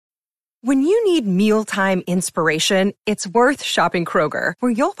When you need mealtime inspiration, it's worth shopping Kroger,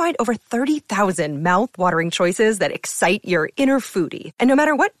 where you'll find over 30,000 mouth-watering choices that excite your inner foodie. And no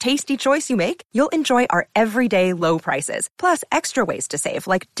matter what tasty choice you make, you'll enjoy our everyday low prices, plus extra ways to save,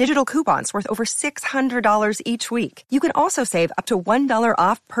 like digital coupons worth over $600 each week. You can also save up to $1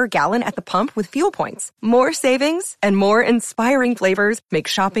 off per gallon at the pump with fuel points. More savings and more inspiring flavors make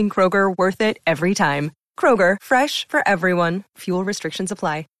shopping Kroger worth it every time. Kroger, fresh for everyone. Fuel restrictions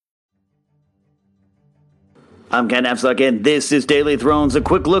apply. I'm Ken Napzok, and this is Daily Thrones, a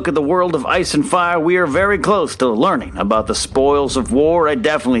quick look at the world of Ice and Fire. We are very close to learning about the spoils of war. I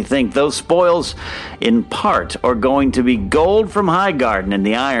definitely think those spoils, in part, are going to be gold from Highgarden, and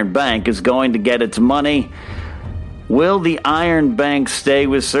the Iron Bank is going to get its money. Will the Iron Bank stay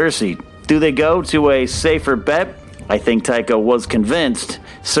with Cersei? Do they go to a safer bet? I think Tycho was convinced.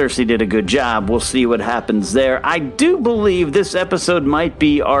 Cersei did a good job. We'll see what happens there. I do believe this episode might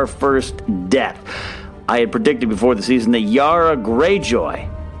be our first death. I had predicted before the season that Yara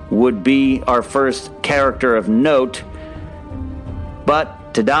Greyjoy would be our first character of note,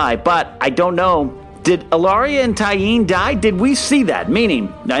 to die. But I don't know. Did Ellaria and Tyene die? Did we see that?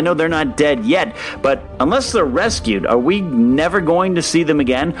 Meaning, I know they're not dead yet, but unless they're rescued, are we never going to see them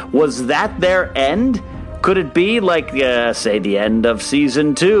again? Was that their end? Could it be like, say, the end of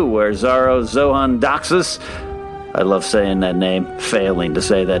Season 2, where Xaro Zohan Doxus, I love saying that name, failing to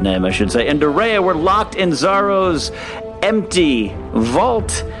say that name, I should say, and Doreah were locked in Xaro's empty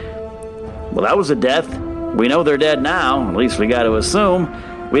vault? Well, that was a death. We know they're dead now, at least we got to assume.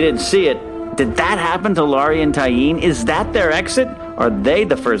 We didn't see it. Did that happen to Ellaria and Tyene? Is that their exit? Are they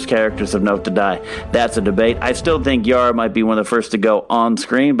the first characters of note to die? That's a debate. I still think Yara might be one of the first to go on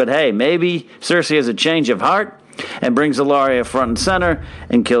screen, but hey, maybe Cersei has a change of heart and brings Ellaria front and center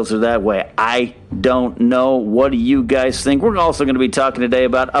and kills her that way. I don't know. What do you guys think? We're also going to be talking today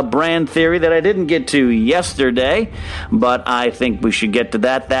about a brand theory that I didn't get to yesterday, but I think we should get to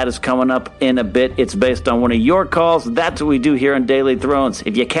that. That is coming up in a bit. It's based on one of your calls. That's what we do here on Daily Thrones.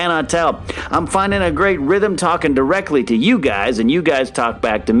 If you cannot tell, I'm finding a great rhythm talking directly to you guys, and you guys talk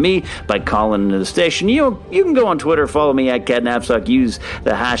back to me by calling into the station. You can go on Twitter, follow me at Ken Napzok, use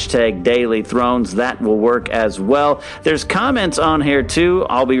the hashtag Daily Thrones. That will work as well. There's comments on here too.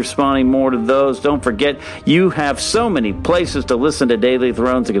 I'll be responding more to those. Don't forget, you have so many places to listen to Daily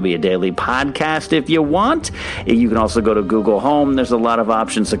Thrones. It could be a daily podcast if you want. You can also go to Google Home. There's a lot of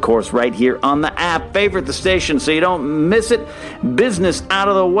options, of course, right here on the app. Favorite the station so you don't miss it. Business out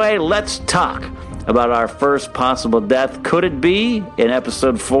of the way. Let's talk about our first possible death. Could it be in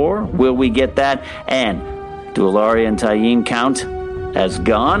episode 4? Will we get that? And do Ellaria and Tyene count as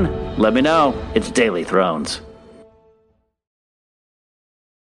gone? Let me know. It's Daily Thrones.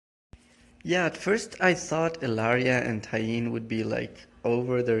 Yeah, at first I thought Ellaria and Tyene would be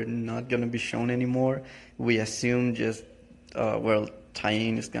over. They're not going to be shown anymore. We assume just,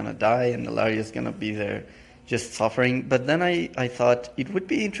 Tyene is going to die and Ellaria is going to be there just suffering. But then I thought it would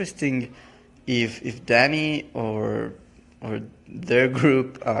be interesting if Dany or their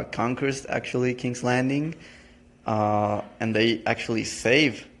group conquers actually King's Landing and they actually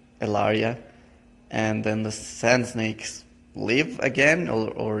save Ellaria, and then the Sand Snakes live again,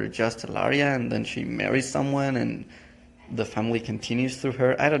 or just Ellaria, and then she marries someone and the family continues through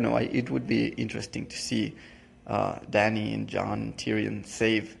her. I don't know. It would be interesting to see Dany and Jon and Tyrion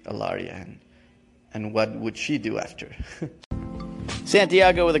save Ellaria, and what would she do after?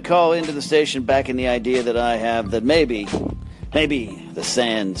 Santiago with a call into the station, backing the idea that I have that maybe the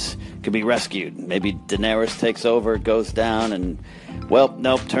Sands could be rescued. Maybe Daenerys takes over, goes down, and well,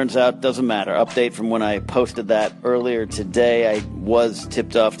 nope, turns out doesn't matter. Update from when I posted that earlier today. I was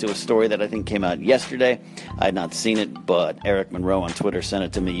tipped off to a story that I think came out yesterday. I had not seen it, but Eric Monroe on Twitter sent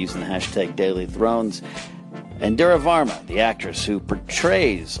it to me using the hashtag Daily Thrones. And Indira Varma, the actress who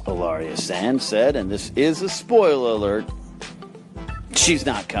portrays Ellaria Sand, said, and this is a spoiler alert, she's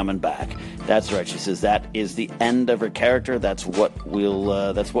not coming back. That's right. She says that is the end of her character. That's what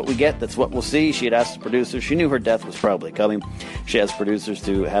that's what we get. That's what we'll see. She had asked the producers. She knew her death was probably coming. She asked producers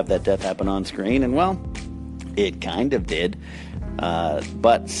to have that death happen on screen, and well, it kind of did.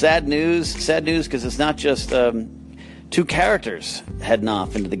 But sad news because it's not just two characters heading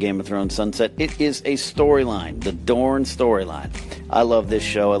off into the Game of Thrones sunset. It is a storyline, the Dorne storyline. I love this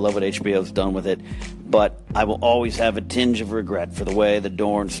show. I love what HBO's done with it. but I will always have a tinge of regret for the way the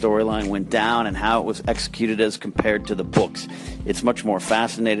Dorne storyline went down and how it was executed as compared to the books. It's much more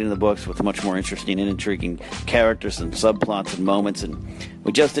fascinating in the books with much more interesting and intriguing characters and subplots and moments, and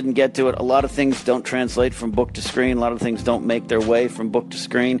we just didn't get to it. A lot of things don't translate from book to screen. A lot of things don't make their way from book to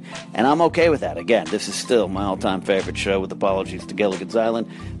screen, and I'm okay with that. Again, this is still my all-time favorite show, with apologies to Gilligan's Island,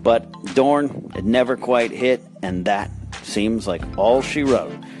 but Dorne, it never quite hit, and that seems like all she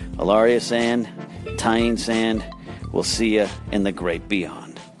wrote. Ellaria Sand, Tyene Sand, we'll see you in the great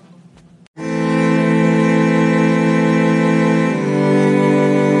beyond.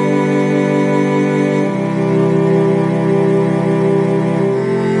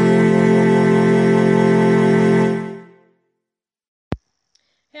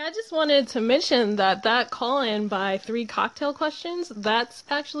 I just wanted to mention that call-in by 3 cocktail questions, that's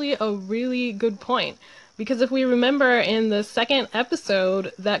actually a really good point. Because if we remember in the second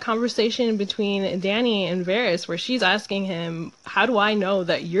episode, that conversation between Dany and Varys, where she's asking him, how do I know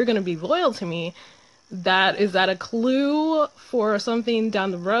that you're going to be loyal to me? Is that a clue for something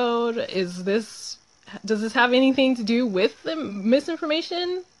down the road? Does this have anything to do with the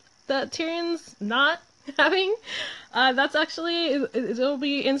misinformation that Tyrion's not having? That's actually, it'll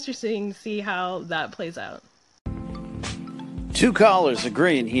be interesting to see how that plays out. 2 callers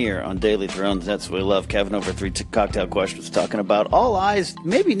agreeing here on Daily Thrones. That's what we love. Kevin over 3 cocktail questions talking about all eyes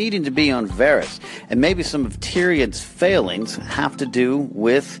maybe needing to be on Varys. And maybe some of Tyrion's failings have to do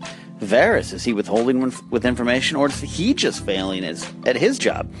with Varys. Is he withholding with information, or is he just failing at his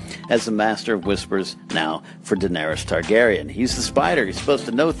job as the Master of Whispers now for Daenerys Targaryen? He's the spider. He's supposed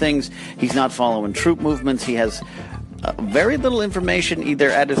to know things. He's not following troop movements. He has very little information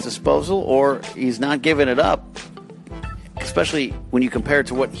either at his disposal, or he's not giving it up. Especially when you compare it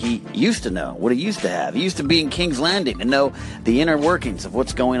to what he used to know, what he used to have. He used to be in King's Landing and know the inner workings of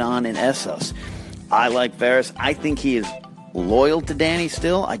what's going on in Essos. I like Varys. I think he is loyal to Dany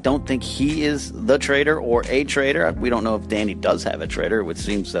still. I don't think he is the traitor or a traitor. We don't know if Dany does have a traitor. It would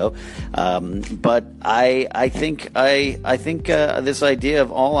seem so. But I think this idea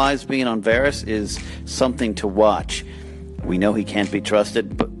of all eyes being on Varys is something to watch. We know he can't be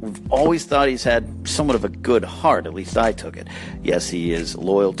trusted, but we've always thought he's had somewhat of a good heart. At least I took it. Yes, he is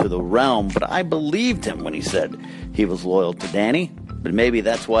loyal to the realm, but I believed him when he said he was loyal to Dany. But maybe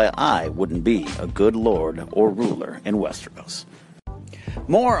that's why I wouldn't be a good lord or ruler in Westeros.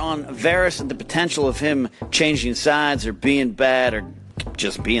 More on Varys and the potential of him changing sides or being bad or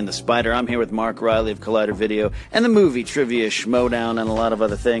just being the spider. I'm here with Mark Riley of Collider Video and the movie Trivia Schmodown and a lot of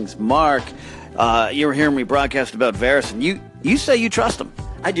other things. Mark, you were hearing me broadcast about Varys, and you say you trust him.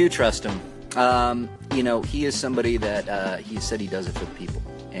 I do trust him. He is somebody that he said he does it for the people.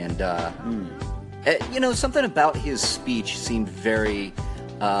 And, something about his speech seemed very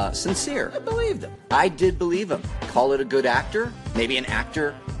sincere. I believed him. I did believe him. Call it a good actor. Maybe an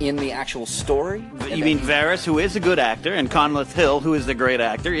actor in the actual story. You mean Varys, who is a good actor, and Conleth Hill, who is the great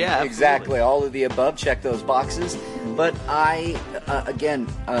actor? Yeah, absolutely. Exactly. All of the above. Check those boxes. But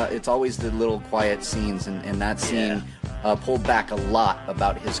it's always the little quiet scenes, and that scene pulled back a lot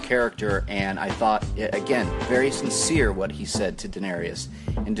about his character, and I thought, again, very sincere what he said to Daenerys.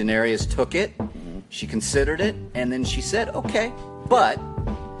 And Daenerys took it, she considered it, and then she said, okay, but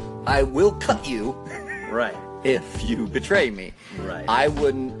I will cut you. Right. If you betray me. Right. I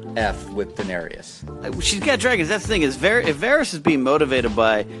wouldn't F with Daenerys. She's got dragons. That's the thing. If Varys is being motivated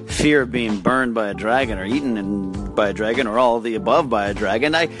by fear of being burned by a dragon or eaten by a dragon or all of the above by a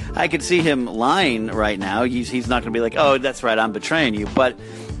dragon, I could see him lying right now. He's not going to be like, oh, that's right, I'm betraying you. But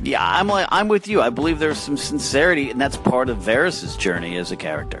yeah, I'm with you. I believe there's some sincerity, and that's part of Varys' journey as a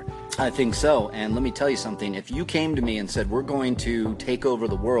character. I think so, and let me tell you something. If you came to me and said, we're going to take over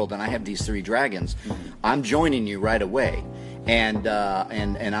the world and I have these 3 dragons, I'm joining you right away. And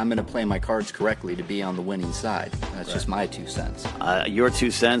I'm going to play my cards correctly to be on the winning side. That's just my 2 cents. Your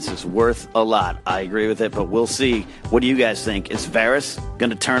 2 cents is worth a lot. I agree with it, but we'll see. What do you guys think? Is Varys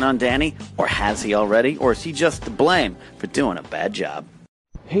going to turn on Dany, or has he already, or is he just to blame for doing a bad job?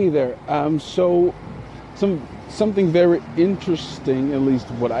 Hey there. Something very interesting, at least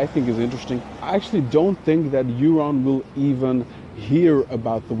what I think is interesting. I actually don't think that Euron will even hear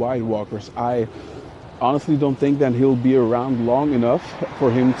about the White Walkers. I honestly don't think that he'll be around long enough for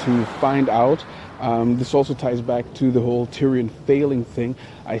him to find out. This also ties back to the whole Tyrion failing thing.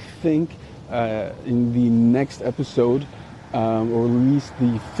 I think in the next episode, or at least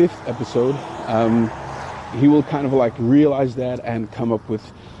the 5th episode, he will kind of like realize that and come up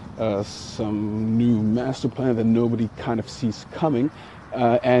with some new master plan that nobody kind of sees coming,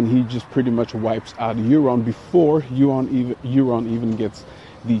 and he just pretty much wipes out Euron before Euron even gets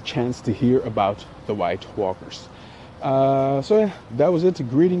the chance to hear about the White Walkers. So yeah, that was it.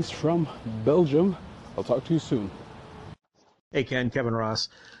 Greetings from Belgium. I'll talk to you soon. Hey Ken, Kevin Ross.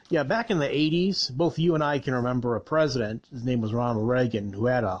 Yeah, back in the 80s, both you and I can remember a president, his name was Ronald Reagan, who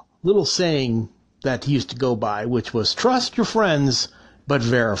had a little saying that he used to go by, which was trust your friends, but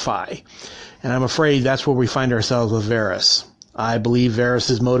verify. And I'm afraid that's where we find ourselves with Varys. I believe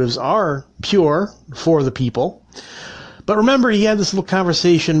Varys' motives are pure for the people. But remember, he had this little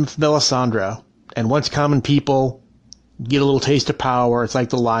conversation with Melisandre, and once common people get a little taste of power, it's like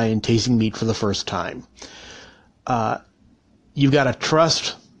the lion tasting meat for the first time. You've got to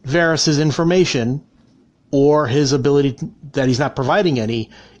trust Varys' information or his ability that he's not providing any,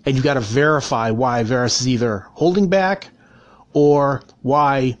 and you've got to verify why Varys is either holding back or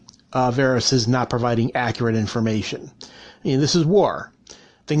why Varys is not providing accurate information. I mean, this is war.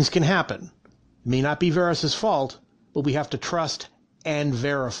 Things can happen. It may not be Varys' fault, but we have to trust and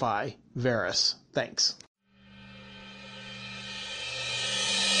verify Varys. Thanks.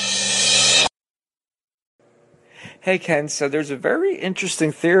 Hey, Ken, so there's a very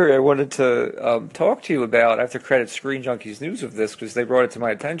interesting theory I wanted to talk to you about after Credit Screen Junkies news of this, because they brought it to my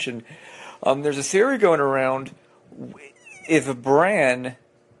attention. There's a theory going around if Bran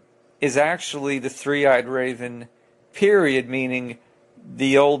is actually the Three-Eyed Raven, period, meaning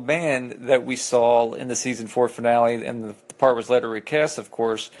the old man that we saw in the Season 4 finale, and the part was later recast, of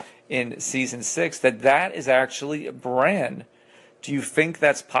course, in Season 6, that is actually Bran. Do you think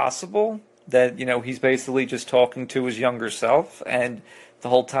that's possible? That, he's basically just talking to his younger self, and the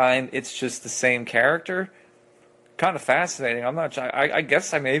whole time it's just the same character? Kind of fascinating. I'm not sure. I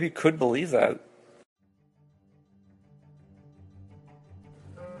guess I maybe could believe that.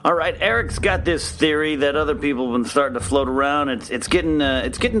 All right, Eric's got this theory that other people have been starting to float around. It's picking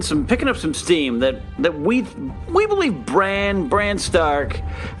up some steam that we believe Bran Stark,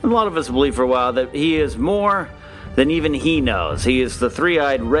 and a lot of us believe for a while that he is more than even he knows. He is the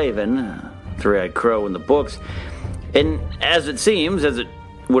three-eyed raven, three-eyed crow in the books, and as it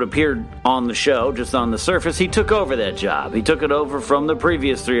would appear on the show, just on the surface, he took over that job. He took it over from the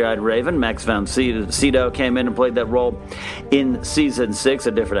previous three-eyed raven. Max von Sydow came in and played that role in Season 6,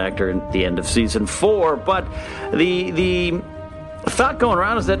 a different actor at the end of Season 4. But the thought going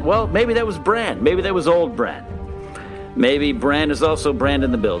around is that, well, maybe that was Bran. Maybe that was old Bran. Maybe Bran is also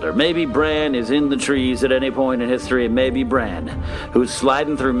Brandon the Builder. Maybe Bran is in the trees at any point in history, and maybe Bran, who's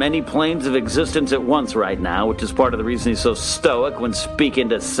sliding through many planes of existence at once right now, which is part of the reason he's so stoic when speaking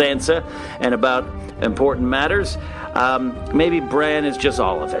to Sansa and about important matters. Maybe Bran is just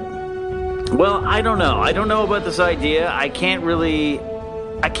all of it. Well, I don't know. I don't know about this idea. I can't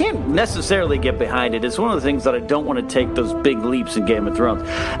necessarily get behind it. It's one of the things that I don't want to take those big leaps in Game of Thrones,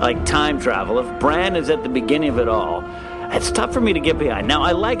 like time travel. If Bran is at the beginning of it all, it's tough for me to get behind. Now,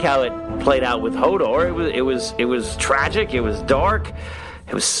 I like how it played out with Hodor. It was tragic. It was dark.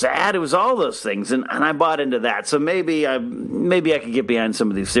 It was sad. It was all those things, and I bought into that. So maybe I could get behind some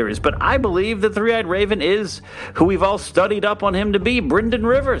of these theories. But I believe the Three-Eyed Raven is who we've all studied up on him to be, Brynden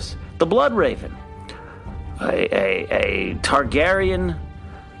Rivers, the Blood Raven, a Targaryen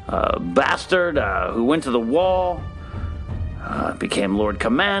bastard who went to the Wall, became Lord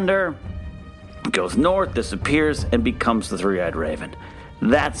Commander, goes north, disappears, and becomes the Three-Eyed Raven.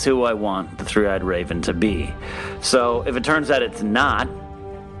 That's who I want the Three-Eyed Raven to be. So if it turns out it's not,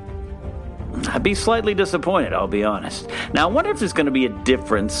 I'd be slightly disappointed, I'll be honest. Now, I wonder if there's going to be a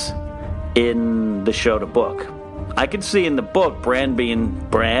difference in the show to book. I could see in the book Bran being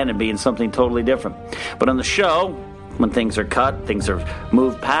Bran and being something totally different. But on the show, when things are cut, things are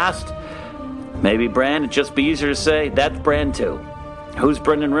moved past, maybe Bran, it'd just be easier to say, that's Bran too. Who's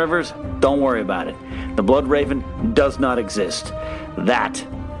Brynden Rivers? Don't worry about it. The Blood Raven does not exist. That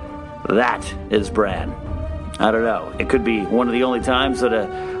is Bran. I don't know. It could be one of the only times that,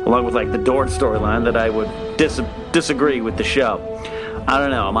 along with like the Dorne storyline, that I would disagree with the show. I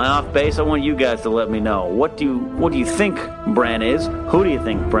don't know. Am I off base? I want you guys to let me know. What do you think Bran is? Who do you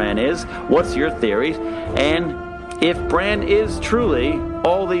think Bran is? What's your theories? And if Bran is truly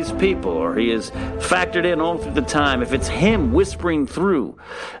all these people, or he is factored in all through the time, if it's him whispering through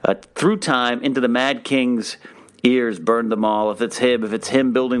time into the Mad King's ears, burned them all, if it's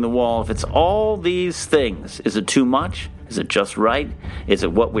him building the wall, if it's all these things, is it too much? Is it just right? Is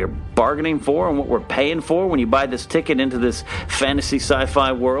it what we're bargaining for and what we're paying for when you buy this ticket into this fantasy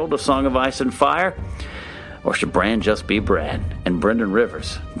sci-fi world of Song of Ice and Fire? Or should Bran just be Bran and Brynden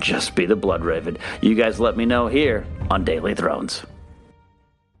Rivers just be the Blood Raven? You guys let me know here on Daily Thrones.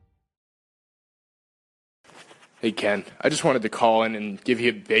 Hey Ken, I just wanted to call in and give you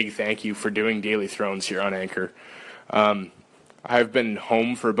a big thank you for doing Daily Thrones here on Anchor. I've been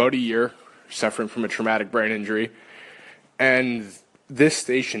home for about a year, suffering from a traumatic brain injury, and this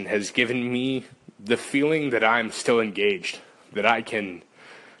station has given me the feeling that I'm still engaged, that I can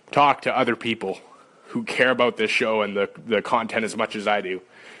talk to other people who care about this show and the content as much as I do,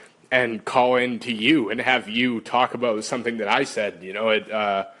 and call in to you and have you talk about something that I said. You know, it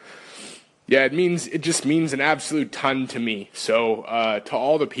just means an absolute ton to me. So to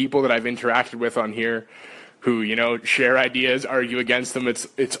all the people that I've interacted with on here who, you know, share ideas, argue against them,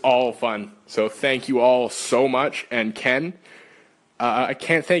 it's all fun. So thank you all so much. And Ken, I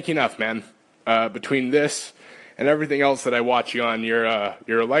can't thank you enough, man. Between this and everything else that I watch you on, you're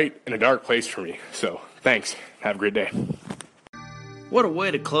a light in a dark place for me. So thanks. Have a great day. What a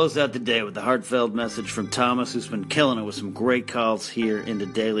way to close out the day with the heartfelt message from Thomas, who's been killing it with some great calls here into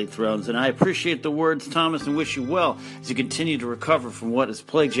Daily Thrones. And I appreciate the words, Thomas, and wish you well as you continue to recover from what has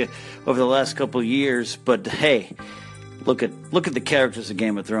plagued you over the last couple of years. But hey, look at the characters of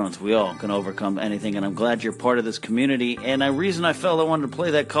Game of Thrones. We all can overcome anything, and I'm glad you're part of this community. And the reason I felt I wanted to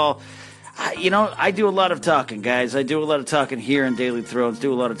play that call, I do a lot of talking, guys. I do a lot of talking here on Daily Thrones,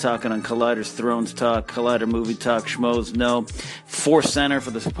 do a lot of talking on Collider's Thrones Talk, Collider Movie Talk, Schmoes Know, Force Center for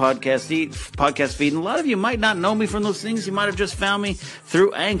this podcast feed. And a lot of you might not know me from those things. You might have just found me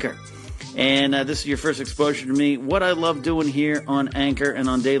through Anchor. And this is your first exposure to me. What I love doing here on Anchor and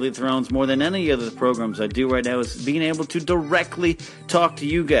on Daily Thrones more than any other programs I do right now is being able to directly talk to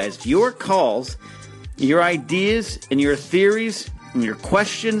you guys. Your calls, your ideas, and your theories, and your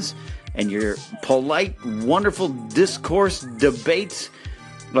questions, and your polite, wonderful discourse debates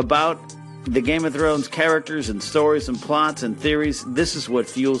about the Game of Thrones characters and stories and plots and theories. This is what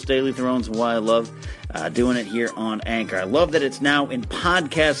fuels Daily Thrones and why I love doing it here on Anchor. I love that it's now in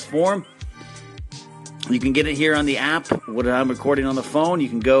podcast form. You can get it here on the app. What I'm recording on the phone, you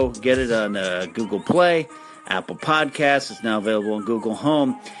can go get it on Google Play, Apple Podcasts. It's now available on Google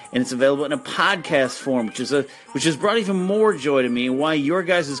Home, and it's available in a podcast form, which has brought even more joy to me, and why your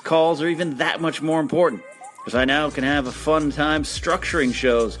guys' calls are even that much more important. Because I now can have a fun time structuring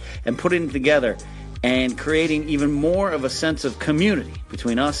shows and putting it together and creating even more of a sense of community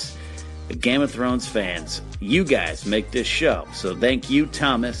between us, the Game of Thrones fans. You guys make this show. So thank you,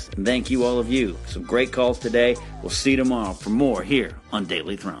 Thomas, and thank you, all of you. Some great calls today. We'll see you tomorrow for more here on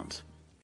Daily Thrones.